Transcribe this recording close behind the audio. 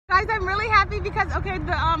guys, I'm really happy because okay,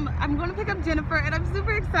 I'm going to pick up Jennifer, and I'm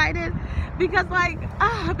super excited because like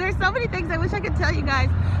there's so many things I wish I could tell you guys,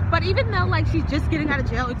 but even though like she's just getting out of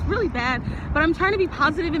jail, it's really bad, but I'm trying to be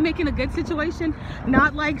positive and making a good situation,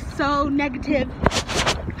 not like so negative.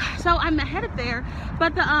 So I'm headed there,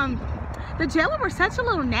 but the jailer were such a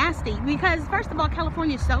little nasty because first of all,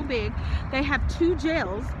 California is so big, they have 2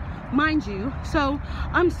 jails, mind you, so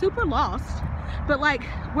I'm super lost, but like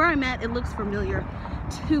where I'm at, it looks familiar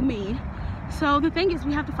to me. So the thing is,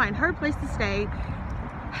 we have to find her place to stay,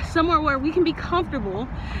 somewhere where we can be comfortable,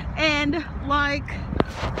 and like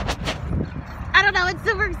I don't know, it's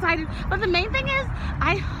super exciting. But the main thing is,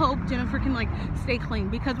 I hope Jennifer can like stay clean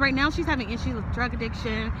because right now she's having issues with drug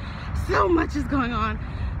addiction. So much is going on.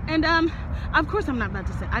 And of course I'm not about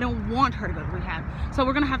to say I don't want her to go to rehab. So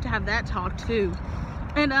we're gonna have to have that talk too.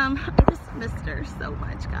 And I just missed her so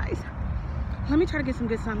much, guys. Let me try to get some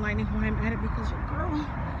good sun lighting while I'm at it because your girl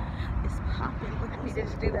is popping. Let me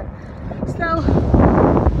just do that. So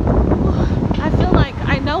I feel like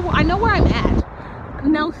I know where I'm at.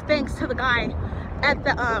 No thanks to the guy at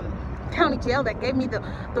the county jail that gave me the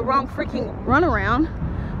wrong freaking runaround,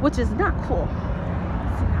 which is not cool.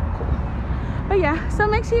 It's not cool. But yeah, so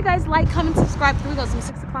make sure you guys like, comment, subscribe. Through those some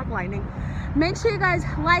 6 o'clock lightning. Make sure you guys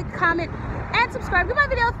like, comment, and subscribe. Give my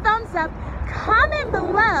video a thumbs up. Comment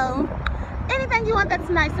below anything you want that's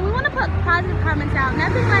nice. And we want to put positive comments out.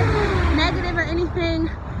 Nothing like negative or anything.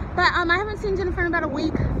 But I haven't seen Jennifer in about a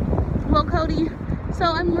week. Well, Cody. So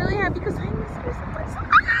I'm really happy because I miss her so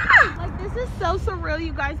much. Like this is so surreal,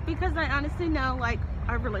 you guys, because I honestly know like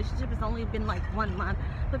our relationship has only been like 1 month,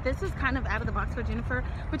 but this is kind of out of the box for Jennifer.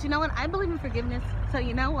 But you know what, I believe in forgiveness, so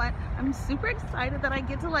you know what, I'm super excited that I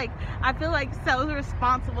get to like, I feel like so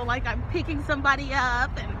responsible, like I'm picking somebody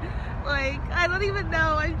up, and like I don't even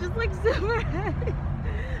know, I'm just like super happy.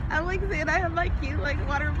 I'm like saying I have my cute like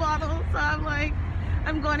water bottle, so I'm like,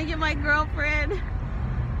 I'm going to get my girlfriend.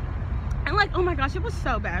 And like, oh my gosh, it was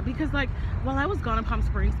so bad because like while I was gone in Palm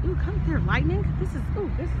Springs, ooh, come here, lightning. This is the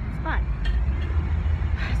spot.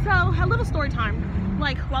 So a little story time.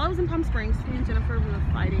 Like while I was in Palm Springs, me and Jennifer, we were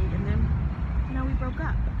fighting, and then you know we broke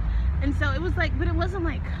up. And so it was like, but it wasn't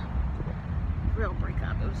like real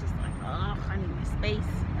breakup. It was just like, oh, I need my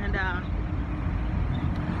space. And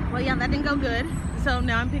well, yeah, that didn't go good. So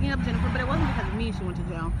now I'm picking up Jennifer, but it wasn't because of me. She went to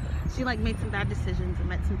jail. She like made some bad decisions and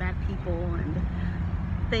met some bad people, and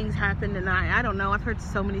things happened, and I don't know, I've heard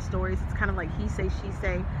so many stories. It's kind of like he say she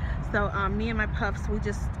say. So me and my puffs, we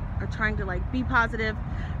just are trying to like be positive,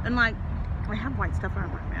 and like I have white stuff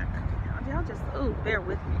around my neck. Y'all just bear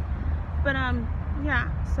with me. But yeah,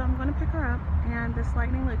 so I'm gonna pick her up, and this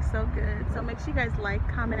lightning looks so good. So make sure you guys like,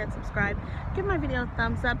 comment, and subscribe. Give my video a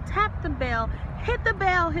thumbs up, tap the bell, hit the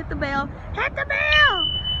bell, hit the bell, hit the bell.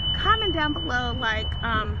 Comment down below like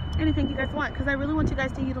anything you guys want, because I really want you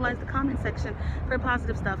guys to utilize the comment section for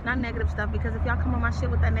positive stuff, not negative stuff, because if y'all come on my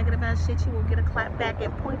shit with that negative ass shit, you will get a clap back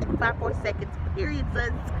in 0.254 seconds, period,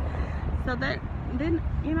 sis. So that then,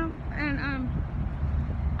 you know, and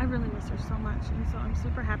I really miss her so much, and so I'm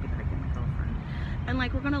super happy that I get my girlfriend. And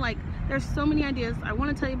like we're gonna like, there's so many ideas I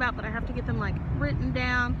want to tell you about, but I have to get them like written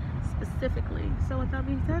down specifically. So with that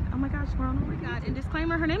being said, oh my gosh, we're on our way. God, and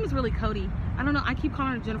disclaimer, her name is really Cody. I don't know, I keep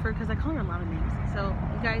calling her Jennifer because I call her a lot of names. So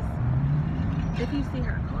you guys, if you see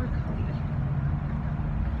her, call her Cody.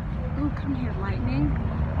 Ooh, come here, lightning.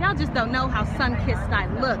 Y'all just don't know how sun-kissed I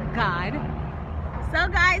look, God. So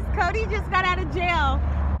guys, Cody just got out of jail.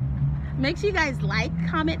 Make sure you guys like,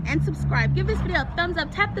 comment, and subscribe. Give this video a thumbs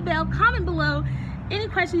up, tap the bell, comment below any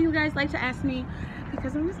questions you guys like to ask me,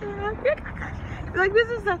 because I'm just like, this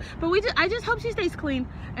is but I just hope she stays clean,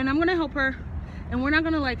 and I'm gonna help her, and we're not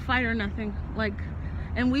gonna like fight or nothing, like,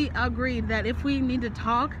 and we agreed that if we need to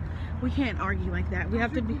talk, we can't argue like that. We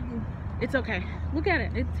have to be, it's okay, look at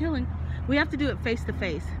it, it's healing. We have to do it face to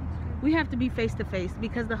face. We have to be face to face,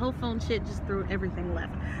 because the whole phone shit just threw everything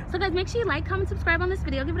left. So guys, make sure you like, comment, subscribe on this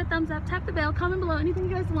video, give it a thumbs up, tap the bell, comment below anything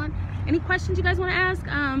you guys want, any questions you guys want to ask.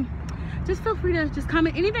 Just feel free to just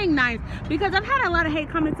comment anything nice, because I've had a lot of hate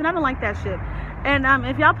comments and I don't like that shit. And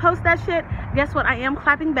if y'all post that shit, guess what, I am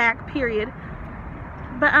clapping back, period.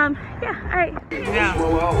 But yeah, all right. Yeah.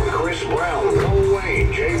 Chris Brown, Lil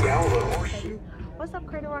Wayne, J Balvin. What's up,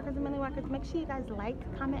 Cradle Rockers and Millie Rockers? Make sure you guys like,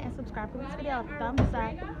 comment, and subscribe. Give this video a thumbs up.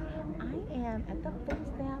 I am at the food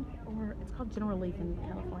stamp, or it's called General Relief in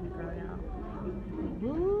California, girl,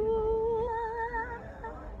 y'all. Ooh.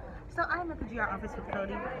 So I'm at the GR office with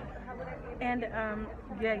Cody, and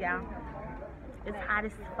yeah, it's hot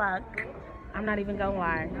as fuck. I'm not even gonna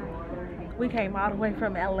lie. We came all the way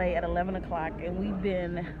from LA at 11 o'clock, and we've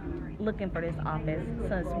been looking for this office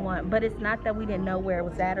since one, but it's not that we didn't know where it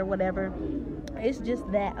was at or whatever. It's just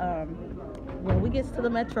that when we get to the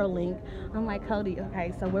Metrolink, I'm like, Cody,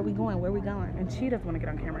 okay, so where we going? And she doesn't want to get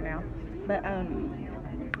on camera now, but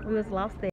we was lost there.